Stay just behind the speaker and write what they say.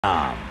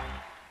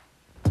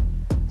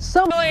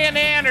Lillian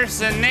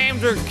Anderson named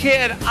her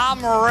kid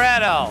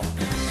Amaretto.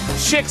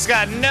 Chick's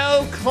got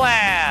no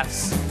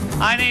class.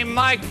 I named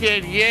my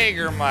kid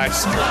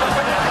Jägermeister.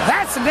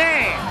 That's the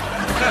name.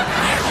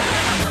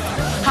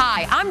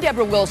 Hi, I'm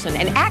Deborah Wilson,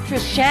 and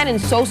actress Shannon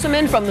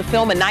Sosaman from the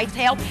film A Knight's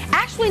Tale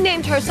actually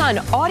named her son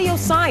Audio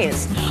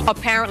Science.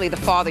 Apparently, the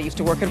father used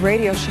to work at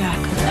Radio Shack.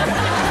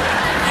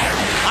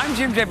 I'm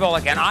Jim J.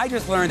 Bullock, and I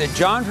just learned that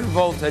John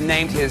Travolta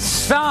named his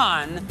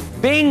son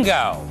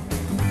Bingo.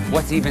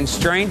 What's even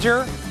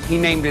stranger, he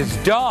named his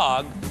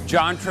dog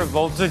John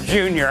Travolta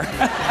Jr.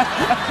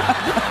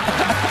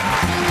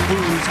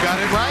 Who's got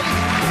it right?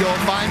 You'll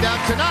find out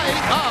tonight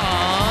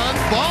on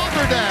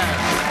Balderdash.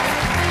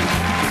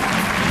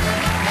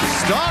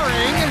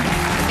 Starring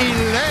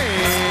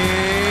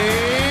Elaine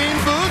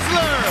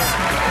Boozler.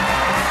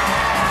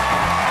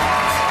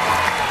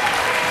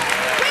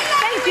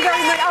 Thank you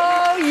very much.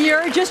 Oh,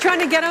 you're just trying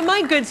to get on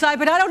my good side,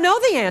 but I don't know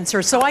the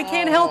answer, so I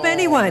can't help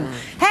anyone.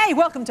 Hey,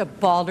 welcome to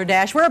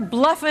Balderdash. We're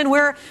bluffing,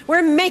 we're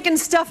making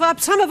stuff up.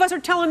 Some of us are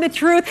telling the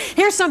truth.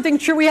 Here's something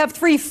true. We have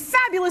three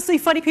fabulously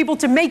funny people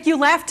to make you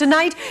laugh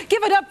tonight.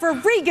 Give it up for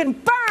Regan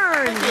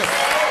Burns.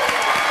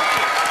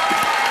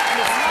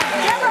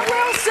 Deborah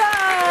Wilson.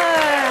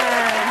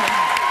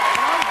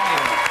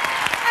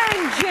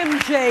 And Jim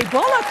J.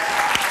 Bullock.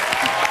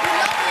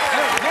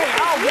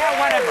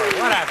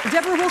 Whatever.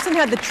 Deborah Wilson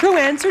had the true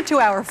answer to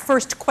our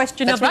first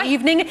question of the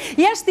evening.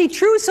 Yes, the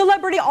true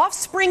celebrity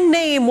offspring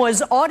name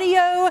was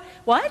Audio...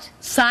 What?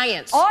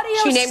 Science. Audio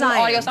She named Science.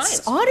 him Audio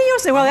Science. Audio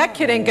Science. Well, that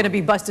kid ain't going to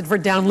be busted for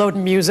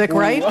downloading music,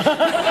 right?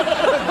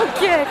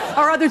 Okay.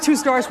 Our other two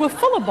stars were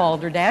full of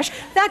Balderdash.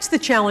 That's the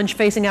challenge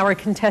facing our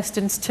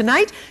contestants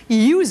tonight.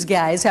 Yous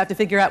guys have to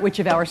figure out which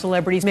of our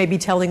celebrities may be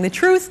telling the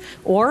truth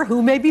or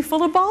who may be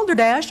full of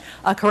Balderdash.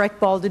 A correct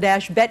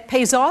Balderdash bet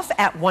pays off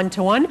at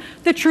 1-to-1.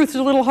 The truth is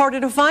a little harder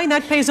to find.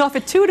 That pays off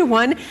at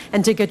 2-to-1.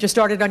 And to get you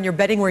started on your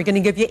betting, we're going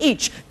to give you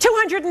each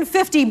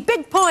 250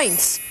 big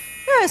points.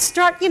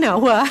 Start,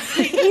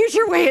 ease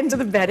your way into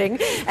the betting.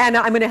 And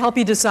I'm going to help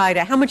you decide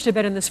how much to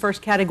bet in this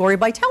first category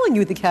by telling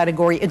you the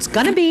category. It's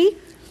going to be,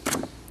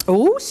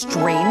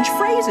 strange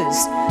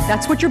phrases.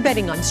 That's what you're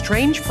betting on,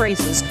 strange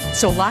phrases.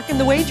 So lock in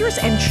the wagers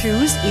and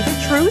choose either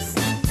truth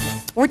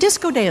or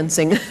disco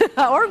dancing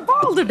or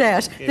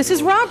Balderdash. This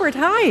is Robert.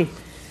 Hi.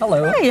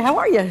 Hello. Hi, how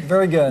are you?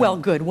 Very good. Well,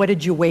 good. What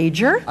did you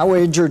wager? I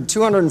wagered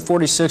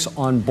 246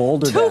 on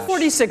Balderdash.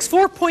 246.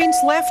 4 points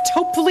left,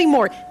 hopefully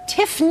more.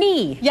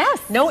 Tiffni. Yes.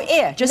 No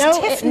I, just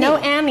Tiffni. No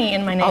Annie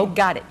in my name. Oh,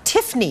 got it.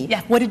 Tiffni.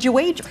 Yes. What did you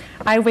wager?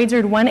 I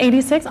wagered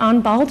 186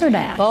 on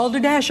Balderdash.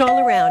 Balderdash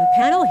all around.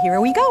 Panel, here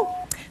we go.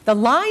 The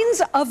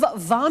lines of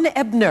Von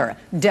Ebner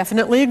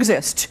definitely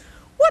exist.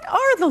 What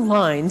are the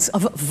lines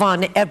of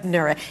Von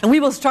Ebner? And we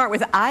will start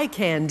with eye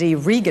candy,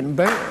 Regan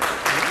Burns.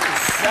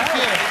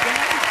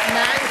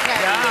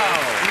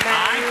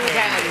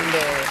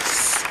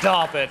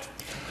 Stop it.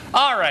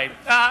 All right.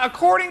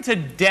 According to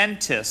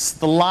dentists,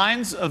 the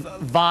lines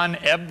of Von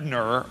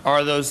Ebner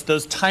are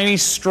those tiny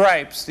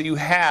stripes that you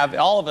have,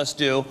 all of us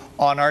do,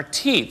 on our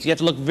teeth. You have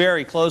to look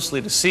very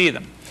closely to see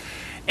them.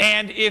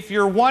 And if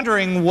you're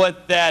wondering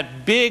what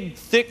that big,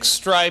 thick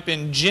stripe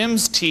in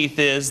Jim's teeth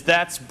is,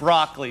 that's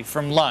broccoli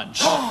from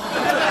lunch. You're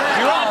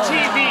on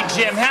TV,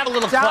 Jim. Have a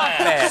little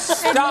class.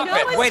 Stop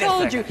it. Wait a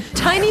second. You,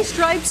 tiny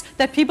stripes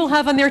that people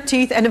have on their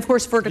teeth, and of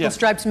course vertical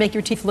stripes make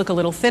your teeth look a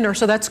little thinner,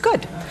 so that's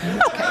good.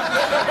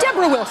 Okay.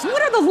 Deborah Wilson,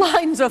 what are the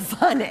lines of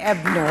Von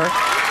Ebner?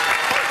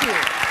 Thank you.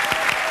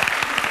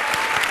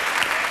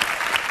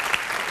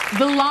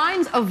 The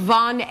lines of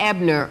Von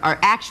Ebner are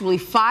actually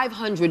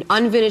 500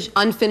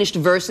 unfinished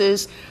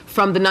verses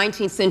from the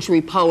 19th century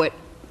poet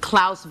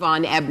Klaus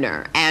von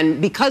Ebner.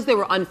 And because they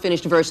were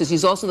unfinished verses,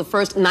 he's also the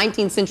first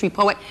 19th century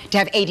poet to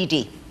have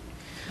ADD.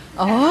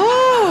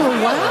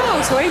 Oh,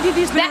 wow. So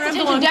ADD's been around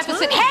a long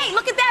deficit. time. Hey,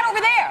 look at that over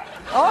there.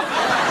 Oh,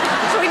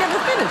 so he never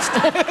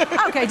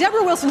finished. Okay,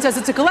 Deborah Wilson says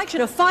it's a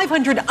collection of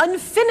 500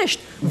 unfinished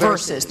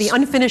verses, the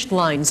unfinished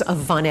lines of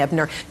Von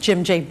Ebner.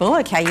 Jim J.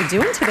 Bullock, how you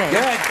doing today?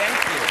 Good,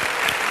 thank you.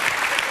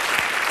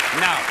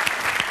 No.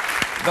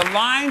 The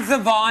lines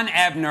of Von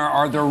Ebner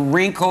are the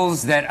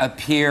wrinkles that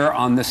appear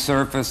on the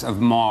surface of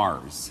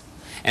Mars.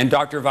 And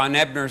Dr. Von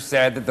Ebner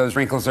said that those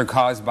wrinkles are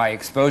caused by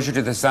exposure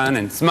to the sun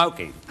and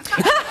smoking.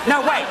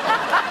 No, wait.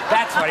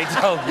 That's what he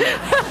told me.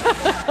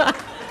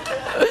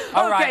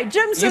 All right.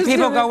 Jim says you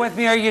people go with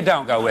me or you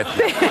don't go with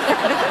me.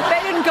 They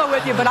didn't go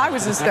with you, but I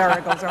was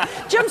hysterical. So.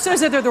 Jim says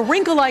that they're the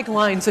wrinkle-like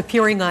lines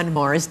appearing on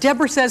Mars.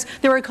 Deborah says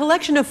they're a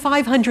collection of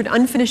 500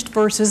 unfinished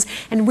verses,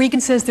 and Regan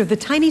says they're the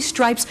tiny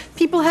stripes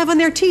people have on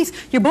their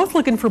teeth. You're both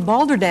looking for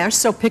Balderdash,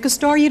 so pick a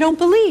star you don't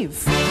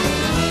believe.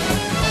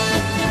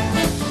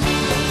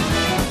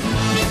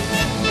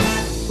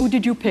 Who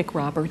did you pick,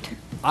 Robert?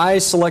 I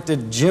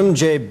selected Jim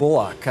J.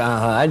 Bullock.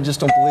 I just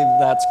don't believe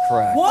that's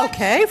correct. What?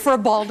 Okay, for a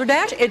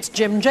Balderdash, it's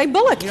Jim J.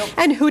 Bullock. Yep.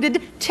 And who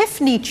did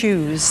Tiffni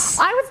choose?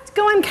 I was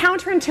going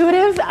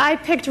counterintuitive. I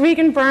picked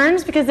Regan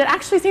Burns because it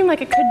actually seemed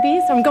like it could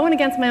be, so I'm going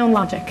against my own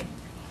logic.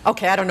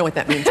 Okay, I don't know what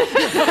that means.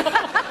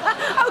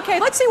 Okay. Okay,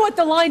 let's see what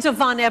the lines of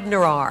Von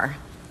Ebner are.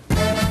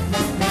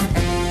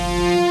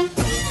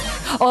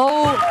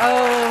 Oh,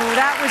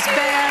 that was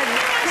bad.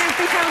 Can't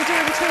be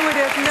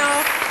counterintuitive,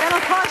 no. That'll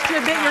cost you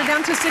a bit. You're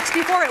down to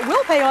 64. It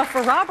will pay off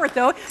for Robert,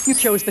 though. You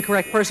chose the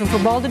correct person for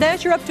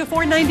Balderdash. You're up to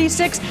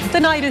 496. The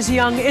night is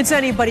young. It's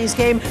anybody's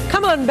game.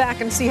 Come on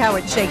back and see how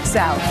it shakes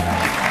out.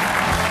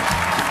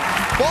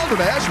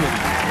 Balderdash will be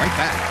right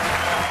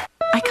back.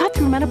 I got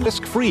through menopause.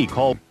 Risk-free.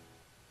 Call.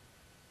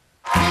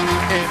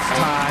 It's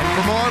time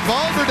for more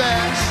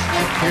Balderdash.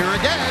 Here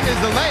again is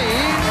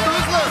Elaine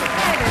Boozler.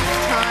 And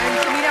it's time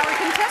to meet our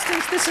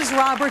contestants. This is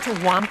Robert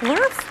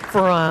Wampler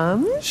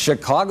from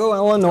Chicago,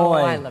 Illinois.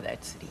 Oh, I love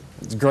that city.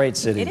 It's a great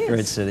city. It is.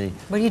 Great city.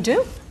 What do you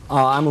do?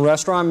 I'm a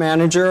restaurant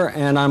manager,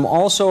 and I'm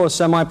also a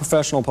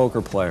semi-professional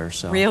poker player.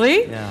 So.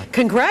 Really? Yeah.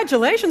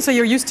 Congratulations. So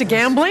you're used to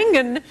gambling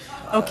and,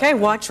 okay,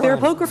 watch their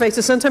poker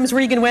faces. Sometimes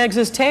Regan wags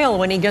his tail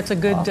when he gets a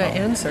good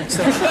answer,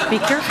 so be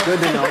careful. Good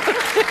to know.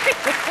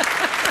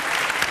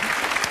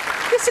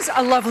 This is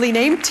a lovely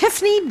name,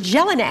 Tiffni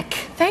Jelinek.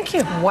 Thank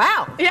you.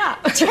 Wow. Yeah.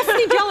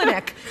 Tiffni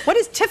Jelinek. What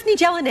does Tiffni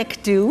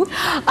Jelinek do?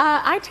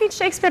 I teach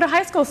Shakespeare to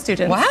high school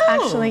students. Wow.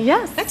 Actually,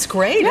 yes. That's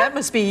great. Yeah. That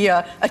must be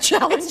a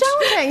challenge. It's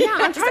challenging, yeah.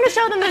 I'm trying to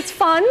show them that it's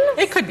fun.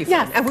 It could be fun.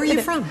 Yes. And where are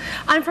you from?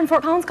 I'm from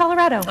Fort Collins,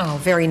 Colorado. Oh,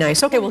 very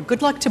nice. Okay, well,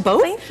 good luck to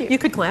both. Thank you. You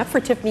could clap for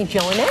Tiffni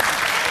Jelinek.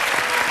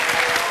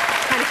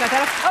 Kind of got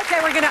that off. Okay,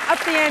 we're going to up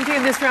the ante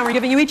in this round. We're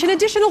giving you each an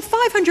additional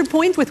 500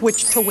 points with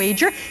which to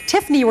wager.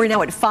 Tiffni, you are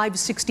now at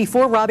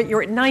 564. Robert,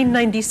 you're at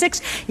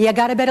 996. You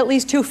got to bet at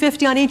least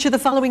 250 on each of the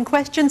following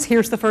questions.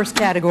 Here's the first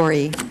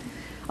category.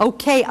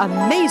 Okay,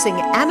 amazing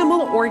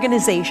animal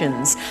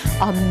organizations.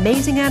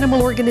 Amazing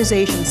animal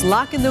organizations.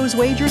 Lock in those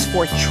wagers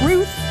for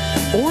truth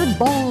or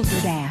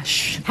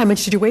Balderdash. How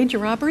much did you wager,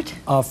 Robert?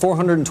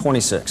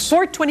 426.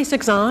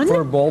 426 on?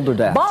 For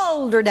Balderdash.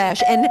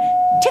 Balderdash. And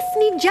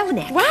Tiffni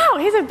Jelinek. Wow,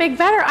 he's a big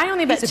bettor. I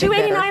only bet He's a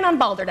big $2.89 bettor. on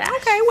Balderdash.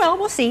 Okay, well,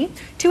 we'll see.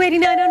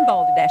 $2.89 on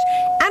Balderdash.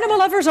 Animal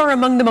lovers are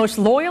among the most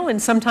loyal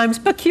and sometimes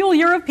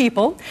peculiar of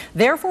people.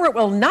 Therefore, it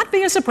will not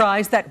be a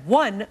surprise that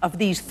one of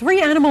these three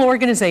animal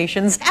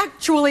organizations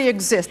actually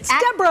exists.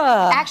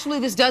 Deborah! Actually,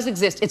 this does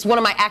exist. It's one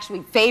of my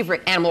actually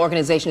favorite animal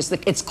organizations.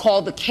 It's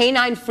called the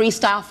Canine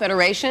Freestyle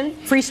Federation.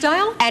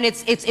 Freestyle? And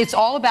it's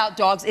all about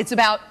dogs. It's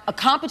about a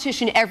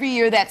competition every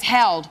year that's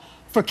held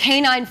for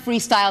canine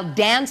freestyle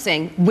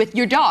dancing with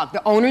your dog.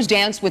 The owners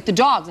dance with the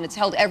dogs, and it's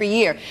held every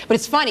year. But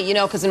it's funny, you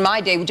know, because in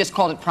my day, we just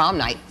called it prom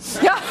night.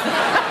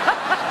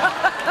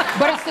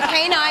 But it's the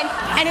Canine,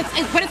 and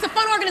but it's a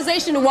fun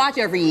organization to watch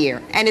every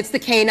year, and it's the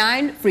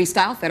Canine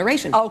Freestyle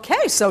Federation.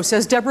 Okay, so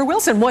says Deborah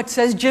Wilson. What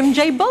says Jim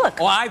J. Bullock?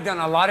 Well, I've done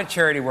a lot of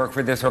charity work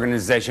for this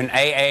organization,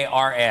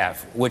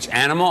 AARF, which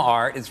animal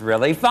art is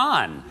really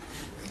fun.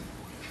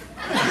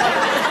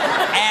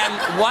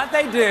 And what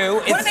they do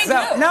is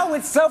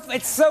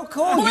it's so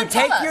cool. Well, you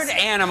take your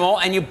animal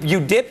and you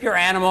dip your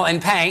animal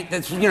in paint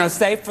that's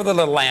safe for the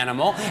little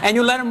animal, and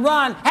you let them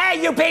run.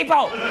 Hey, you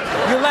people!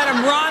 You let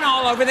them run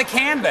all over the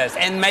canvas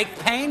and make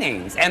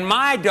paintings. And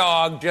my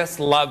dog just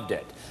loved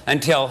it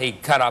until he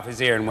cut off his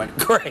ear and went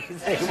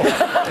crazy.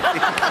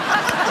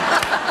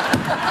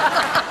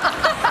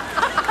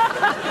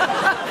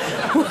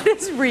 What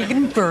does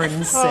Regan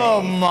Burns say?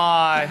 Oh,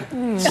 my.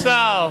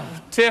 So,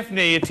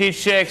 Tiffni, you teach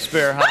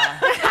Shakespeare, huh?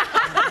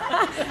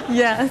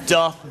 Yes.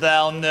 Doth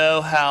thou know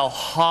how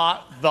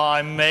hot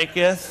thy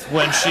maketh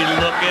when she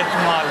looketh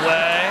my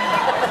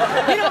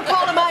way? You don't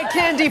call him eye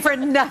candy for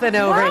nothing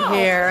over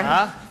here.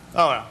 Huh?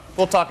 Oh, no.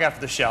 We'll talk after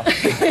the show.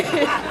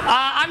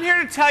 I'm here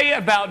to tell you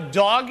about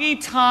doggy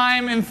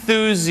time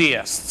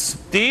enthusiasts.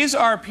 These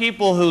are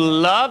people who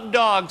love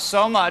dogs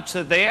so much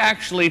that they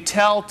actually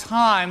tell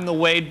time the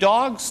way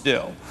dogs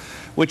do,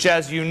 which,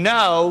 as you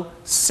know,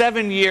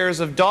 7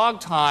 years of dog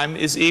time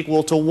is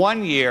equal to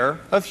 1 year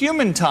of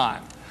human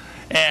time.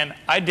 And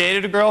I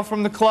dated a girl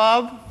from the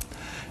club,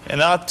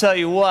 and I'll tell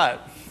you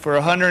what, for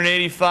a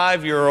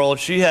 185-year-old,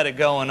 she had it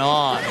going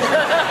on.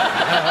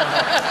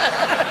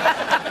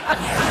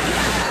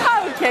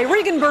 Okay,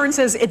 Regan Burns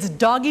says it's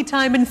doggy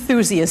time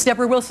enthusiasts.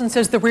 Deborah Wilson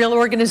says the real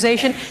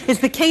organization is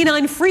the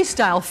Canine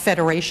Freestyle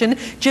Federation.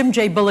 Jim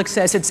J. Bullock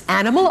says it's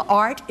animal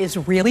art is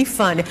really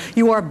fun.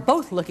 You are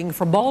both looking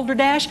for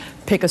Balderdash.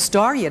 Pick a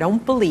star you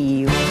don't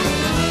believe.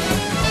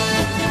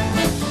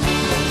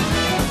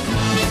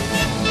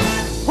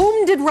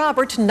 Whom did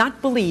Robert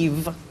not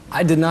believe?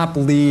 I did not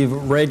believe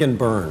Regan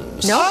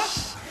Burns. No?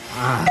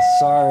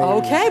 Sorry.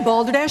 Okay,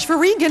 Balderdash for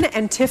Regan.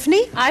 And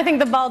Tiffni? I think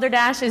the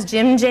Balderdash is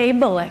Jim J.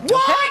 Bullock.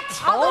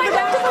 What? I'm going to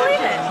have to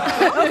believe it.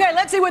 Okay,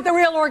 let's see what the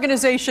real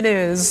organization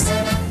is.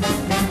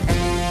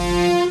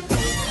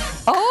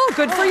 Oh,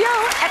 good for you.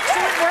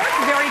 Excellent work.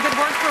 Very good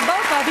work for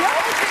both of you.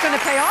 It's going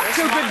to pay off.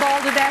 Two good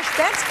Balderdash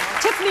bets.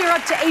 Tiffni, you're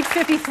up to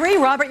 853.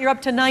 Robert, you're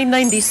up to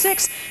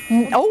 996.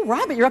 Oh,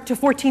 Robert, you're up to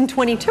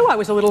 1422. I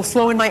was a little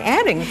slow in my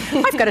adding.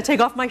 I've got to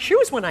take off my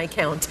shoes when I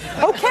count.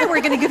 Okay,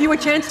 we're going to give you a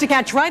chance to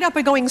catch right up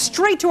by going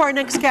straight to our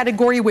next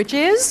category, which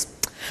is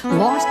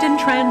Lost in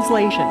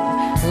Translation.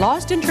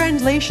 Lost in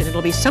Translation.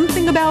 It'll be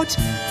something about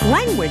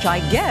language, I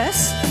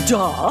guess.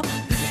 Duh.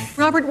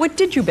 Robert, what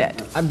did you bet?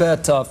 I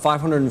bet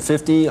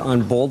 550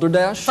 on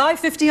Balderdash.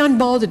 550 on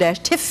Balderdash.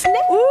 Tiffany?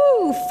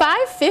 Ooh,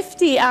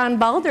 550 on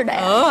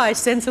Balderdash. Oh, I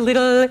sense a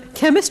little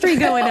chemistry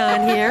going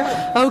on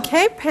here.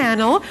 Okay,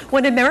 panel.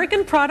 When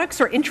American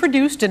products are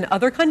introduced in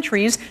other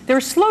countries,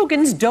 their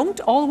slogans don't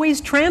always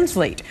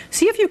translate.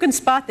 See if you can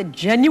spot the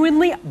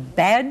genuinely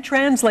bad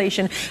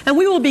translation. And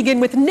we will begin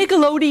with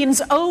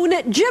Nickelodeon's own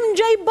Jim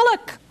J.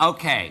 Bullock.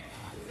 Okay,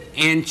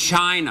 in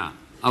China,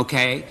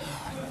 okay,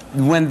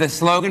 when the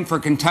slogan for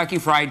Kentucky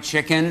Fried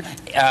Chicken,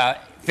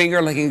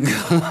 finger looking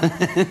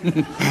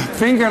good,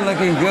 finger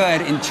looking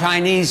good in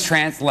Chinese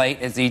translate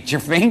as eat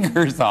your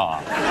fingers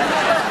off.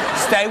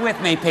 Stay with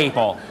me,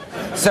 people.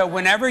 So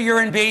whenever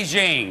you're in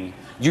Beijing,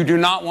 you do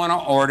not want to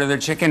order the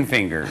chicken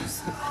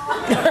fingers.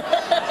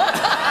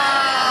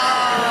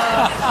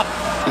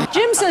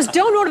 Jim says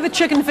don't order the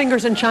chicken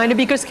fingers in China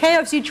because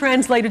KFC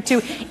translated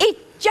to eat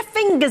your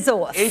fingers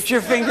off. Eat your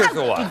fingers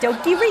off.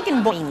 Okie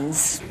Regan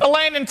boings.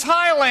 Elaine, in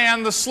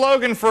Thailand, the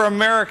slogan for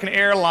American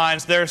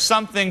Airlines, "There's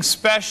something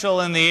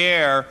special in the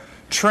air,"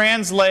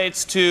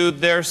 translates to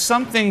 "There's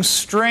something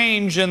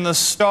strange in the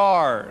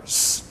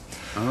stars."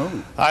 Oh.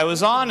 I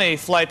was on a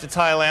flight to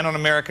Thailand on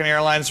American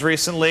Airlines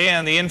recently,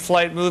 and the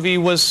in-flight movie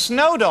was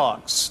Snow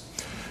Dogs.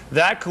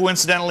 That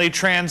coincidentally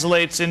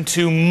translates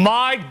into,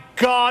 "My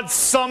God,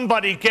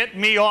 somebody get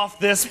me off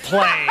this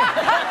plane."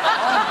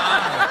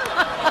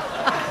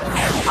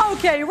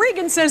 Okay,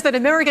 Regan says that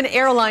American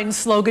Airlines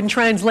slogan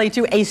translates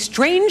to "a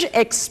strange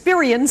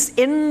experience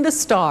in the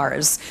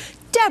stars."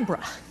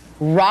 Deborah.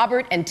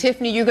 Robert and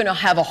Tiffany, you're going to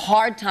have a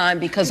hard time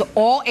because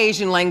all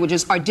Asian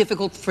languages are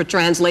difficult for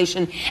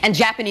translation, and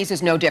Japanese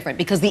is no different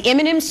because the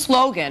M&M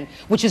slogan,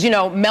 which is, you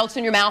know, melts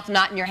in your mouth,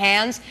 not in your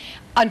hands,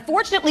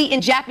 unfortunately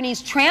in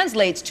Japanese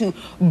translates to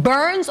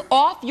 "burns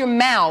off your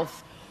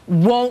mouth,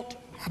 won't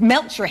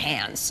melt your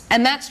hands."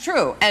 And that's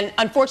true. And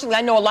unfortunately,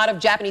 I know a lot of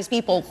Japanese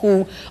people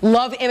who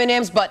love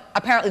M&Ms, but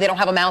apparently they don't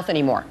have a mouth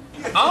anymore.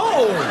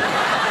 Oh,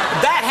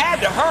 that had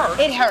to hurt.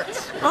 It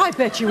hurts. I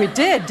bet you it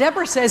did.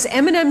 Deborah says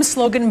M&M's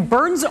slogan,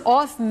 "burns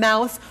off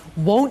mouth,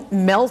 won't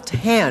melt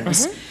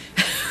hands."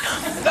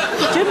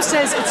 Jim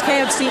says it's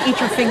KFC, "eat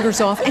your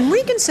fingers off." And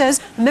Regan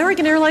says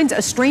American Airlines,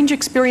 "a strange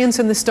experience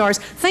in the stars."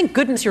 Thank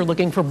goodness you're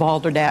looking for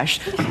Balderdash.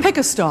 Pick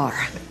a star.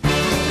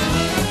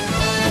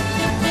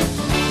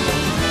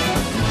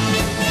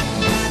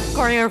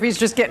 Choreography's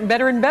just getting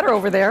better and better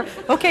over there.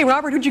 Okay,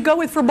 Robert, who'd you go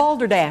with for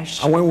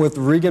Balderdash? I went with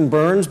Regan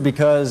Burns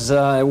because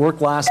it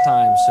worked last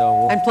time,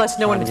 so... And plus,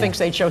 no one thinks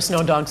they'd show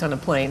Snow Dogs on a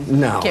plane.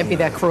 No. Can't be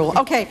that cruel.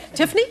 Okay,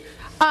 Tiffany?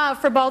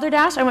 For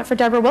Balderdash, I went for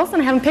Deborah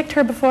Wilson. I haven't picked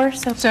her before,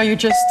 so. So you're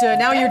just,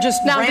 now you're just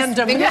Now I'm just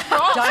random fingers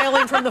crossed.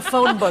 dialing from the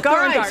phone book. All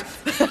Going right.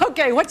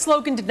 Okay, what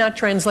slogan did not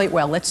translate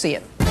well? Let's see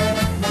it.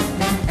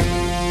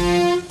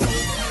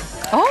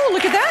 Oh,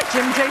 look at that,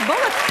 Jim J.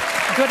 Bullock.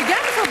 Good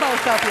again for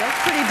both of you.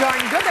 Pretty darn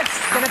good. That's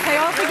going to pay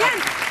off again.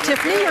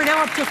 Tiffany, you're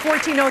now up to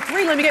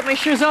 1403. Let me get my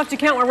shoes off to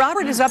count where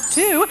Robert is up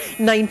to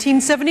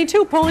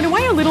 1972, pulling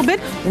away a little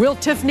bit. Will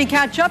Tiffany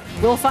catch up?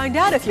 We'll find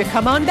out if you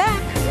come on back.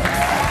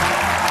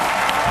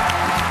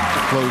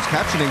 Closed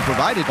captioning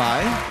provided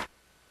by...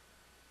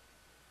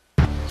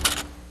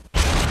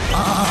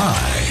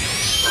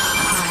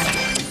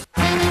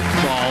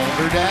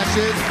 Balderdash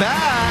is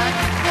back.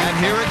 And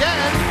here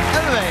again,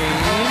 Elaine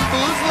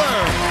Boozler.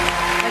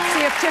 Let's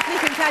see if Tiffany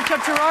can catch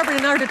up to Robert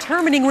in our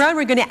determining round.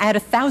 We're going to add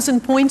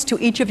 1,000 points to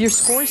each of your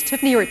scores.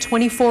 Tiffany, you're at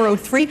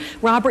 2403.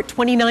 Robert,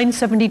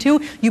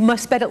 2972. You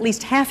must bet at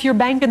least half your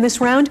bank in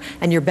this round,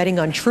 and you're betting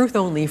on truth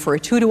only for a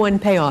 2-to-1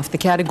 payoff. The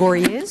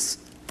category is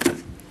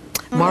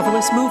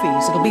marvelous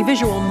movies. It'll be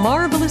visual,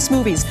 marvelous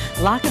movies.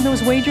 Lock in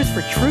those wagers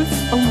for truth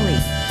only.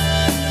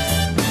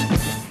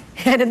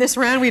 And in this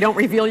round, we don't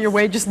reveal your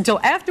wages until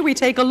after we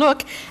take a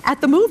look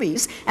at the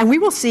movies. And we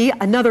will see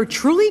another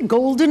truly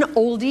golden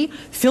oldie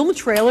film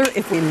trailer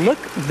if we look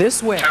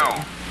this way. 2, 1,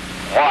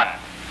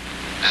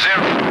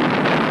 0.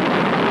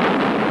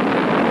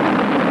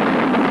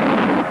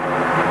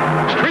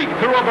 Streak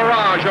through a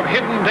barrage of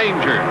hidden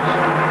dangers.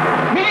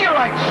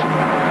 Meteorites!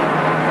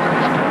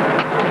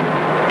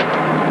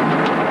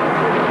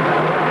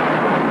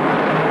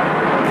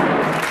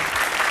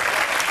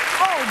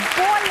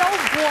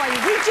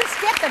 We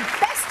just get the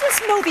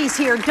bestest movies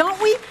here,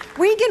 don't we?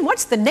 Regan,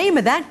 what's the name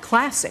of that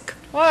classic?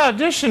 Well, I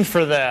auditioned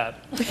for that.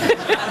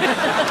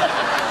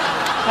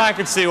 I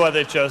could see why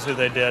they chose who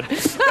they did.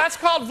 That's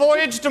called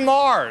Voyage to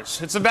Mars.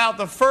 It's about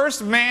the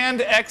first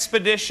manned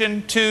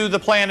expedition to the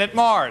planet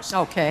Mars.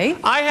 Okay.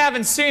 I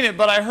haven't seen it,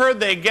 but I heard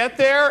they get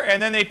there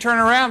and then they turn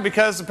around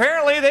because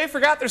apparently they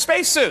forgot their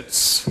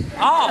spacesuits.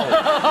 Oh,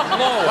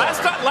 Lord.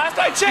 Last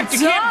I checked, you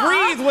can't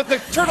breathe with the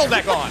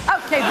turtleneck on.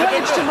 Okay,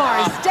 Voyage to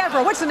Mars.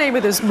 Deborah, what's the name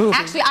of this movie?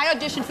 Actually, I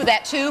auditioned for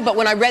that too, but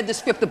when I read the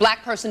script, the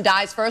black person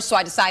dies first, so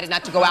I decided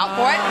not to go out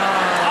for it.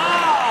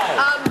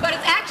 But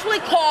it's actually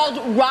called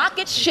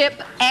Rocket Ship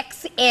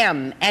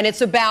XM, and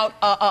it's about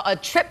a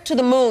trip to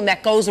the moon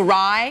that goes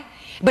awry.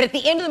 But at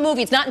the end of the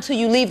movie, it's not until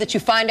you leave that you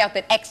find out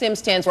that XM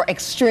stands for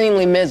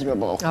extremely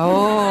miserable.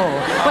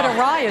 Oh, but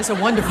awry is a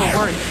wonderful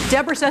word.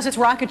 Deborah says it's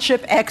rocket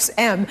ship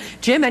XM.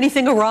 Jim,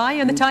 anything awry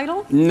in the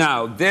title?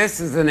 No, this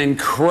is an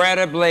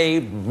incredibly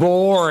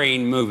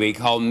boring movie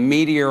called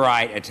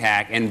Meteorite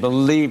Attack, and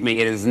believe me,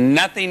 it is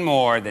nothing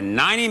more than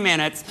 90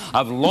 minutes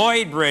of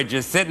Lloyd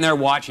Bridges sitting there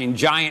watching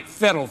giant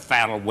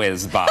fiddle-faddle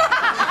whiz by.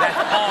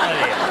 That's all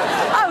it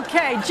is.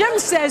 Okay, Jim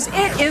says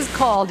it is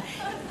called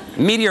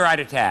Meteorite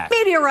Attack.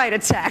 Meteorite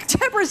Attack.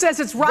 Deborah says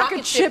it's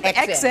Rocket Ship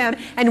XM.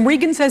 And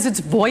Regan says it's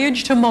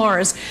Voyage to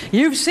Mars.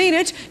 You've seen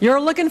it.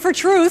 You're looking for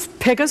truth.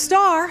 Pick a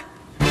star.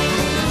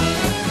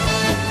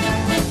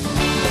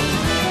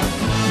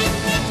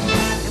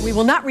 And we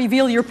will not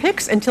reveal your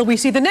picks until we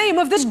see the name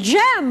of this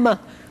gem.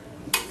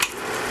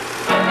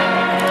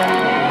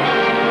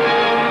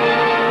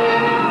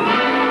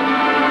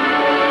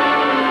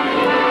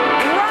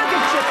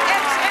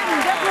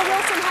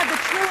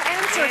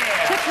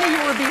 Tiffni, you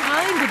were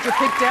behind. Did you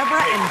pick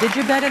Deborah, and did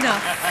you bet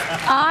enough?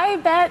 I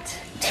bet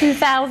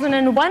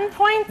 2,001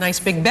 points. Nice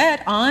big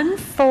bet on?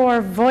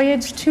 For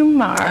Voyage to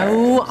Mars.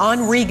 Oh,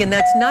 on Regan.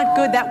 That's not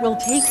good. That will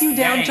take you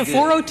down to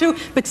 402.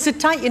 But sit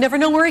tight. You never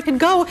know where it could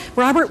go.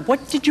 Robert,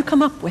 what did you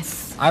come up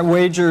with? I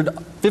wagered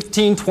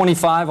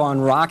 $15.25 on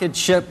Rocket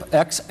Ship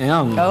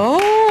XM. Oh,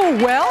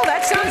 well,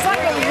 that sounds like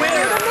a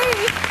winner to me.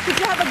 Did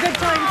you have a good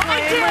time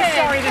playing? We're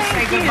sorry to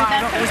say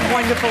goodbye, but it was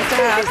wonderful to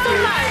have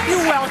you.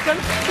 You're welcome.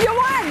 You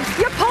won.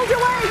 You pulled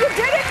away. You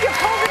did it. You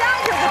pulled it out.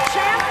 You're the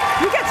champ.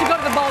 You get to go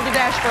to the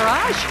Balderdash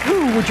Garage.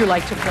 Who would you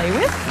like to play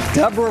with?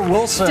 Deborah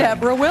Wilson.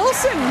 Deborah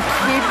Wilson.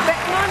 Keep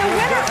betting on a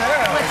winner.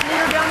 Let's meet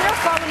her down there.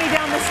 Follow me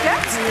down the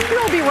steps.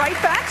 We'll be right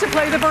back to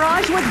play the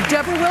barrage with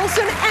Deborah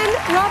Wilson and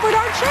Robert,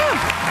 our champ.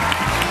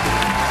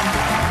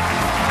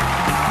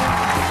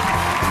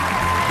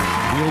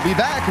 We'll be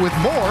back with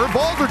more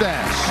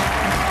Balderdash.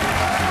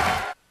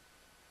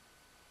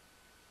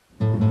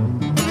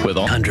 With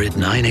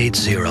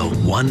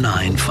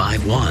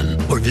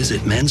 100-980-1951 or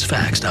visit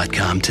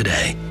mensfax.com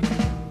today.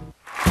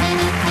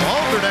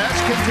 Balderdash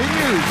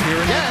continues.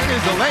 Here again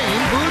is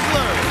Elaine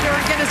Boozler. Here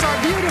again is our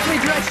beautifully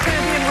dressed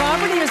champion,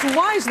 Robert. He has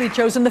wisely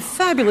chosen the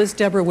fabulous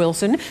Deborah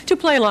Wilson to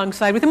play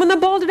alongside with him in the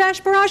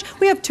Balderdash Barrage.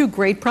 We have two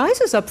great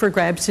prizes up for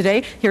grabs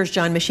today. Here's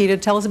John Machida to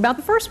tell us about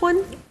the first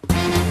one.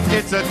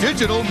 It's a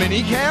digital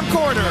mini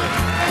camcorder.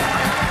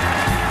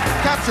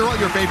 Capture all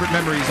your favorite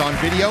memories on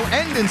video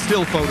and in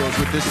still photos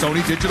with this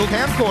Sony digital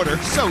camcorder.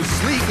 So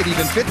sleek it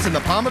even fits in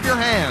the palm of your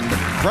hand.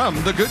 From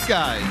The Good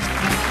Guys.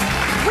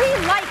 We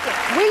like it.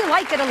 We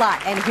like it a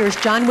lot. And here's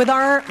John with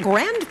our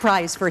grand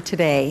prize for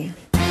today.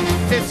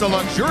 It's a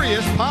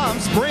luxurious Palm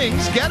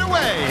Springs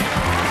getaway.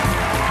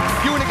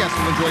 You and a guest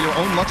will enjoy your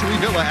own luxury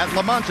villa at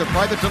La Mancha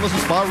Private Villas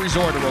and Spa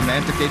Resort, a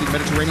romantic dating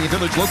Mediterranean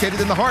village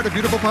located in the heart of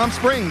beautiful Palm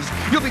Springs.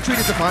 You'll be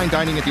treated to fine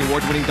dining at the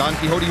award-winning Don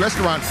Quixote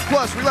restaurant,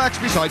 plus relax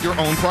beside your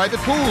own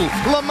private pool.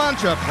 La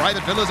Mancha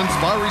Private Villas and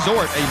Spa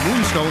Resort, a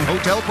Moonstone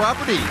Hotel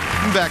property.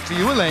 Back to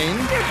you, Elaine.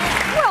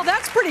 Well,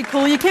 that's pretty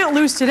cool. You can't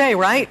lose today,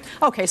 right?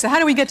 Okay, so how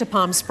do we get to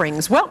Palm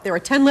Springs? Well, there are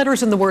 10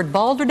 letters in the word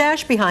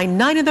Balderdash. Behind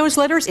 9 of those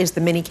letters is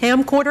the mini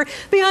camcorder.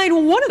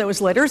 Behind 1 of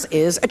those letters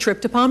is a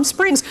trip to Palm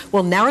Springs.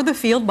 We'll narrow the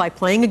field by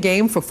playing a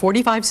game for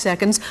 45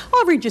 seconds.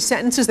 I'll read you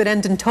sentences that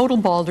end in total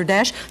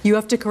balderdash. You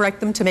have to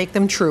correct them to make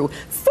them true.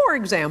 For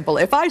example,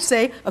 if I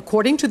say,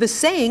 according to the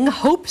saying,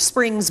 hope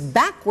springs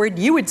backward,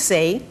 you would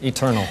say...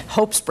 Eternal.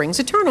 Hope springs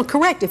eternal.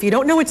 Correct. If you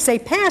don't know it, say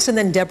pass, and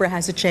then Deborah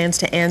has a chance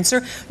to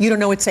answer. You don't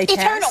know it, say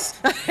pass.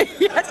 Eternal.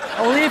 Yes,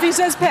 only if he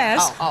says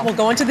pass. We'll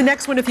go on to the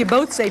next one if you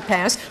both say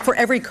pass. For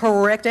every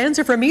correct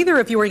answer from either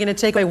of you, are going to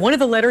take away one of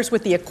the letters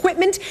with the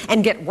equipment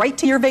and get right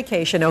to your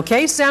vacation,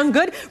 okay? Sound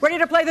good? Ready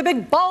to play the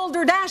big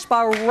Balderdash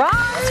Barrage?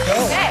 Let's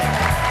go. Okay.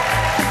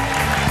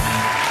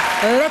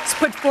 Let's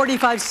put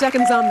 45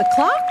 seconds on the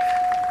clock.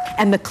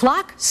 And the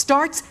clock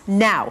starts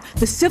now.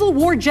 The Civil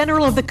War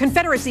general of the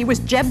Confederacy was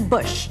Jeb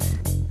Bush.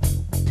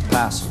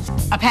 Pass.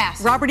 A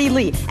pass. Robert E.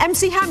 Lee.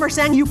 MC Hammer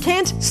sang, "You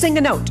can't sing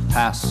a note."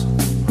 Pass.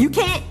 You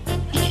can't.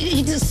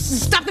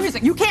 Stop the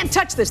music. You can't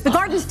touch this. The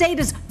Garden State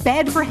is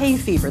bad for hay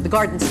fever. The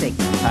Garden State.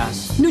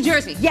 Pass. New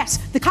Jersey. Yes.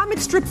 The comic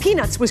strip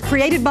Peanuts was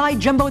created by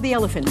Jumbo the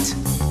Elephant.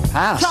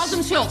 Pass.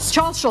 Charles Schultz.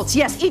 Charles Schultz.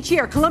 Yes. Each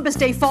year, Columbus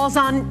Day falls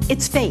on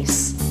its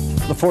face.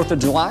 The 4th of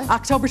July?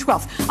 October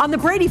 12th. On the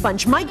Brady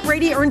Bunch, Mike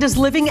Brady earned his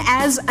living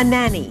as a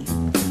nanny.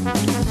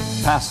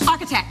 Pass.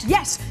 Architect.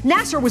 Yes.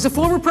 Nasser was a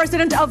former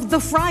president of the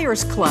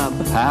Friars Club.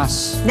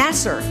 Pass.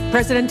 Nasser,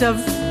 president of...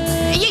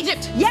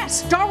 Egypt.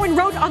 Yes. Darwin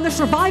wrote on the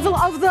survival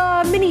of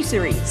the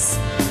miniseries.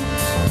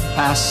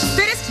 Pass.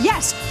 British.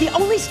 Yes. The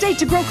only state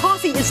to grow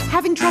coffee is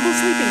having trouble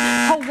sleeping.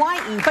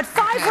 Hawaii. But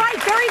 5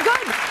 right. Very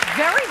good.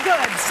 Very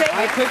good. Say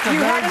I picked a you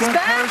very had us good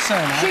back.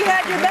 person. She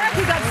had your back.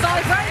 You got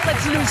 5 right.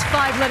 Let's lose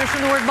 5 letters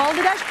from the word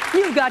Balderdash.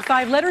 You've got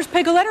 5 letters.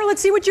 Pick a letter.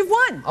 Let's see what you've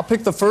won. I'll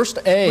pick the first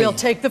A. We'll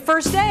take the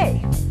first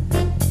A.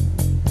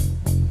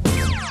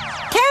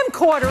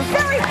 Camcorder.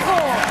 Very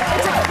cool.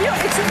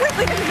 It's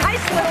really a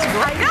nice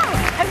little... I know.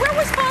 And where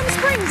was Palm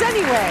Springs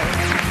anyway?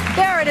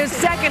 There it is,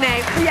 second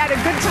A. We had a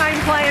good time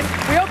playing.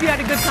 We hope you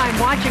had a good time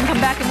watching. Come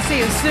back and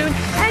see us soon.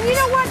 And you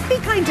know what? Be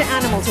kind to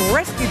animals.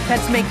 Rescued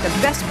pets make the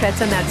best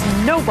pets, and that's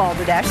no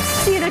Balderdash.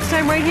 See you next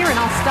time right here, and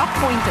I'll stop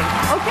pointing.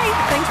 Okay,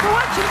 thanks for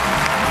watching.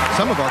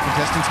 Some of our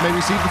contestants may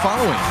receive the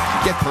following.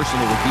 Get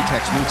personal with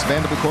VTech's new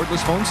expandable cordless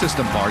phone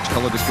system. Large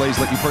color displays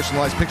let you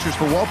personalize pictures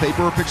for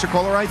wallpaper or picture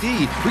caller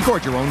ID.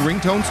 Record your own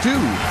ringtones,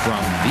 too, from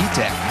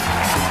VTech.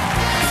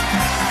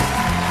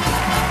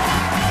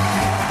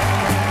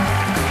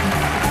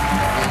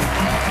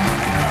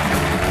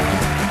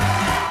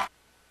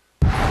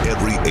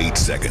 Every 8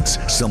 seconds,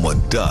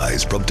 someone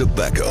dies from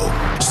tobacco.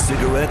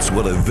 Cigarettes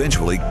will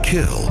eventually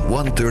kill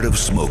 1/3 of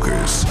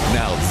smokers.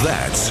 Now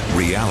that's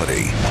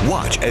reality.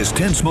 Watch as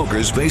 10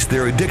 smokers face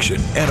their addiction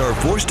and are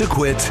forced to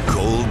quit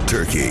cold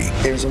turkey.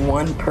 There's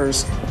one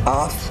person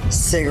off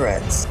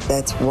cigarettes.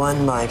 That's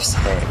one life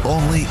saved.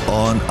 Only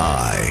on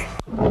I.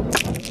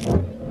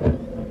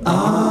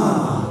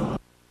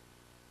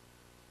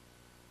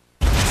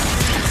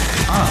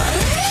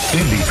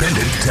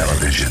 Independent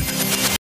television.